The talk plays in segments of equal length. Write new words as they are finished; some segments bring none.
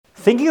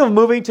Thinking of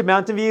moving to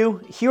Mountain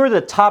View? Here are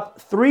the top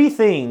 3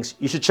 things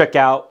you should check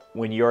out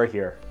when you're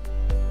here.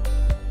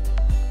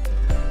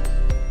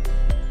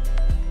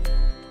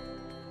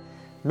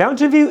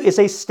 Mountain View is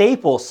a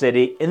staple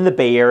city in the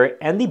Bay Area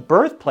and the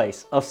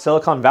birthplace of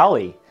Silicon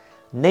Valley.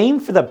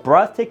 Named for the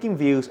breathtaking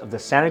views of the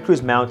Santa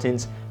Cruz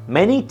Mountains,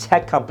 many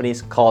tech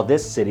companies call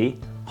this city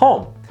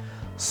home.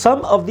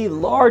 Some of the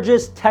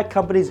largest tech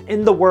companies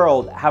in the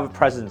world have a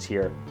presence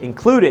here,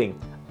 including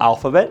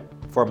Alphabet,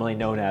 formerly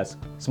known as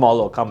a small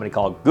little company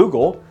called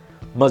Google,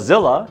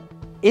 Mozilla,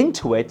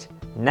 Intuit,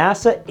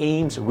 NASA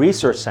Ames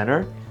Research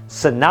Center,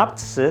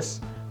 Synopsys,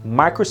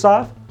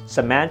 Microsoft,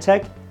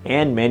 Symantec,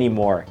 and many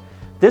more.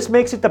 This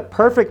makes it the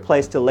perfect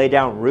place to lay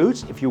down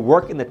roots if you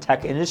work in the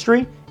tech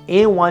industry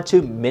and want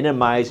to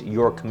minimize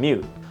your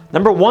commute.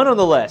 Number 1 on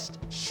the list,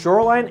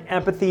 Shoreline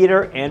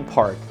Amphitheater and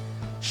Park.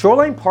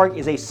 Shoreline Park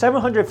is a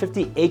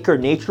 750-acre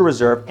nature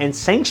reserve and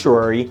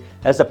sanctuary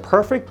as the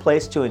perfect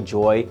place to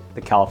enjoy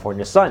the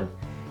California sun.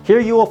 Here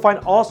you will find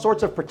all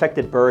sorts of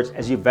protected birds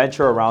as you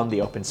venture around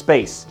the open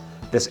space.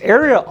 This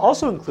area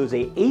also includes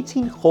a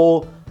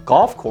 18-hole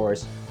golf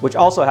course, which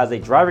also has a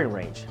driving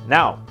range.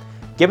 Now,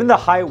 given the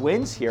high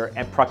winds here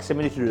and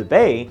proximity to the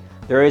bay,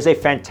 there is a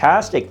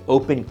fantastic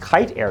open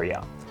kite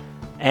area.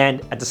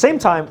 And at the same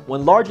time,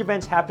 when large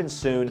events happen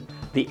soon,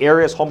 the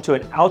area is home to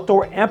an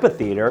outdoor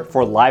amphitheater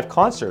for live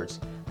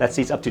concerts that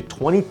seats up to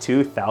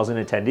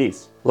 22,000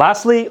 attendees.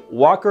 Lastly,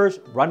 walkers,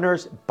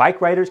 runners,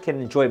 bike riders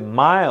can enjoy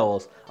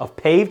miles of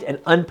paved and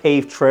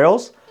unpaved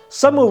trails,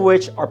 some of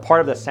which are part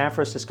of the San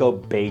Francisco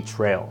Bay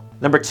Trail.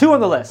 Number 2 on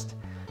the list,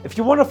 if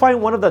you want to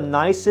find one of the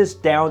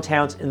nicest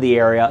downtowns in the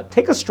area,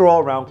 take a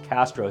stroll around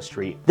Castro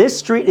Street. This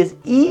street is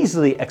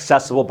easily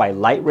accessible by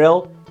light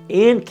rail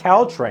and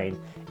Caltrain,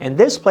 and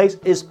this place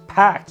is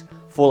packed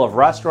full of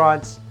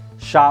restaurants,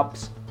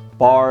 shops,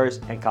 bars,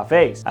 and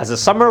cafes. As the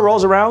summer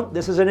rolls around,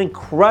 this is an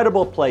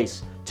incredible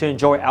place to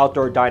enjoy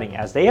outdoor dining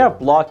as they have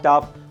blocked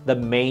off the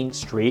main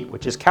street,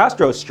 which is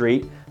Castro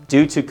Street,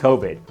 due to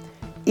COVID.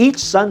 Each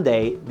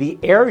Sunday, the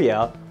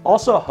area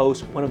also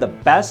hosts one of the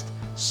best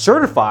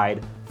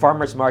certified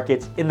farmers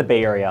markets in the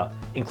Bay Area,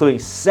 including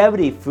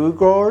 70 food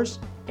growers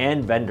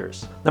and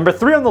vendors. Number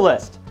 3 on the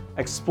list,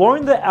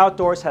 exploring the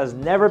outdoors has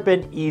never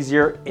been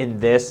easier in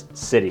this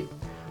city.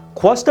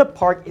 Cuesta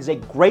Park is a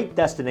great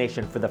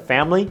destination for the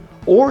family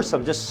or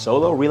some just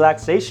solo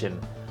relaxation.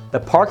 The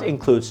park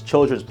includes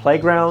children's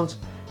playgrounds,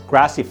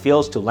 grassy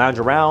fields to lounge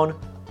around,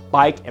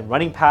 bike and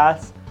running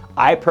paths.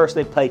 I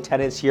personally play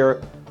tennis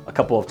here a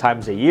couple of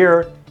times a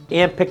year,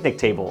 and picnic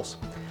tables.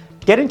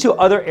 Getting to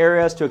other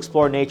areas to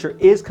explore nature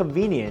is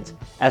convenient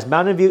as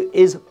Mountain View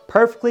is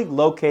perfectly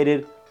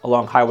located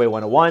along Highway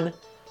 101,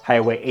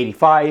 Highway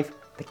 85,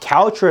 the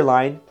Caltrain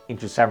line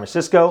into San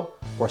Francisco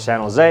or San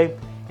Jose,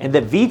 and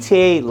the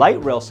VTA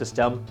light rail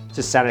system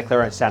to Santa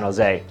Clara and San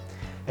Jose.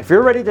 If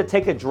you're ready to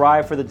take a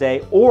drive for the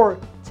day or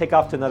take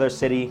off to another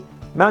city,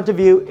 Mountain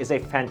View is a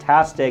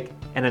fantastic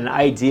and an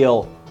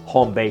ideal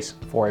home base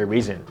for a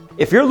reason.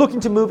 If you're looking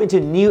to move into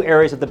new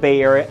areas of the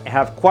Bay Area and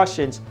have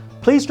questions,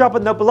 please drop a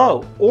note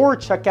below or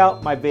check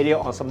out my video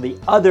on some of the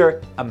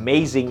other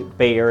amazing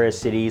Bay Area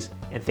cities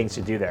and things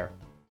to do there.